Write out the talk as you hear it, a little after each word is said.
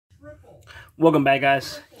Welcome back,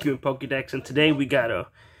 guys. Human Pokedex, and today we got a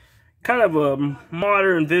kind of a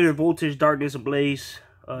modern Vivid Voltage Darkness Ablaze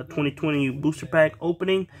 2020 booster pack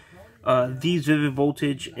opening. These Vivid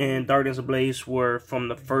Voltage and Darkness Ablaze were from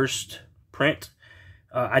the first print.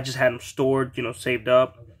 I just had them stored, saved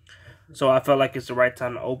up. So I felt like it's the right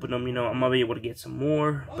time to open them. I'm gonna be able to get some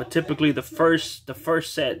more. But typically the first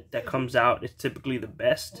set that comes out is typically the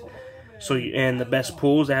best. And the best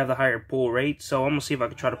pulls, they have the higher pull rate. So I'm gonna see if I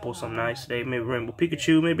can try to pull something nice today. Maybe Rainbow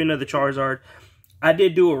Pikachu, maybe another Charizard. I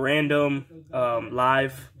did do a random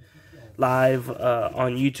live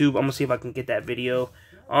on YouTube. I'm gonna see if I can get that video.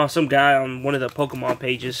 Some guy on one of the Pokemon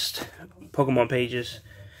pages.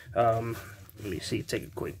 Let me see. Take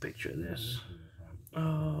a quick picture of this.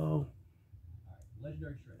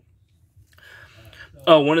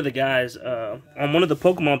 Oh, one of the guys on one of the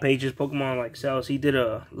Pokemon pages, Pokemon like sells. He did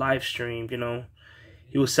a live stream.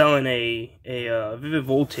 He was selling a Vivid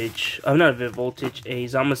Voltage, not a Vivid Voltage, a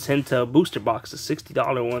Zamazenta booster box, the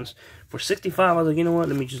 $60 ones for $65. I was like, you know what?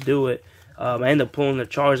 Let me just do it. I ended up pulling the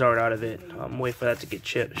Charizard out of it. I'm waiting for that to get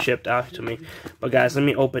shipped out to me. But guys, let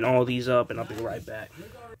me open all these up, and I'll be right back.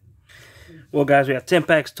 Well, guys, we have 10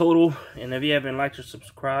 packs total, and if you haven't liked or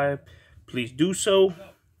subscribed, please do so.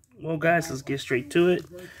 Well, guys, let's get straight to it.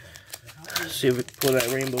 Let's see if we can pull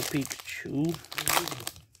that Rainbow Pikachu.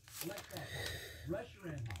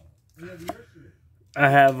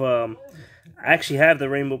 I actually have the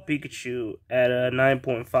Rainbow Pikachu at a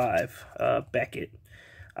 9.5 Beckett.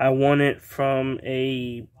 I won it from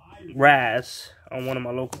a Raz on one of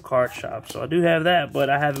my local card shops, so I do have that, but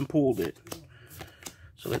I haven't pulled it.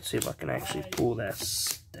 So let's see if I can actually pull that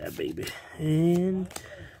baby. And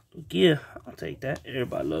Lugia, I'll take that.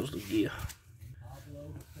 Everybody loves Lugia.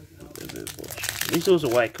 At least it was a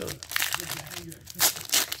white code.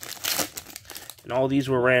 And all these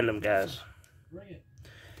were random, guys.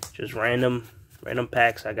 Just random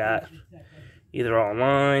packs I got. Either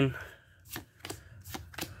online,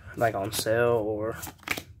 like on sale, or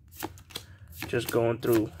just going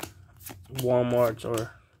through Walmart's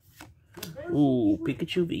or... Ooh,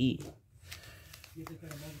 Pikachu V. Did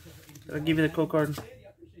I give you the code card?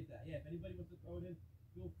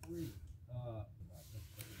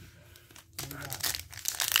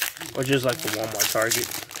 Or just like the Walmart Target.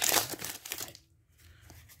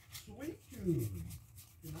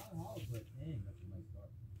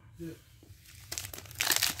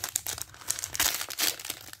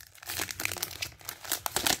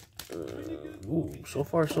 Ooh, so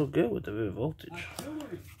far so good with the Vivid Voltage.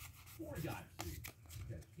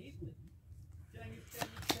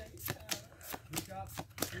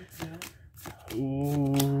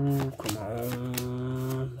 Ooh, come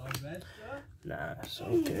on. Nice,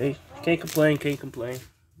 okay. Can't complain.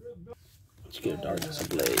 Let's get a Darkness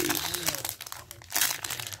Ablaze.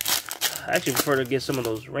 I actually prefer to get some of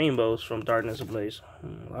those rainbows from Darkness Ablaze.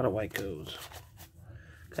 A lot of white codes.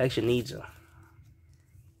 I actually needs them.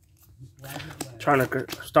 Starting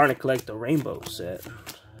to collect the rainbow set.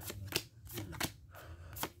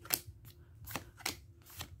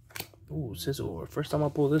 Ooh, Scizor. First time I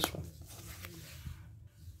pull this one.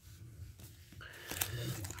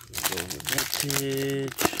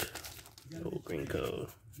 Voltage. Oh, green code.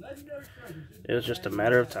 It was just a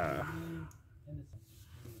matter of time.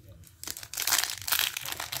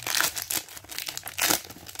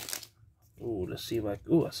 Ooh, let's see if I...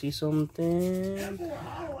 Ooh, I see something.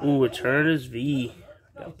 Ooh, Eternus V.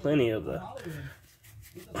 Got plenty of the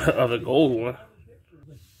gold one.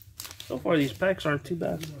 So far, these packs aren't too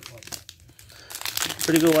bad.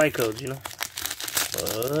 Pretty good white codes,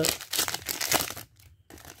 But...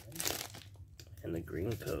 And the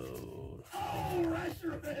green code.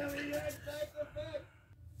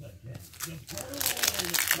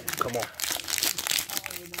 Come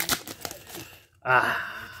on.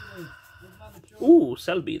 Ooh,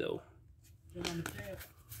 Selby though.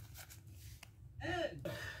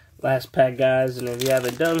 Last pack, guys, and if you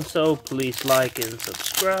haven't done so, please like and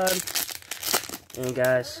subscribe. And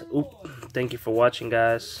guys, thank you for watching,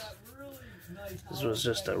 guys. This was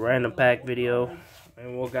just a random pack video.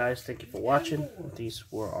 And well, guys, thank you for watching. These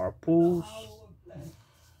were our pulls.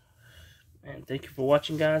 And thank you for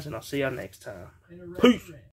watching, guys, and I'll see y'all next time. Peace!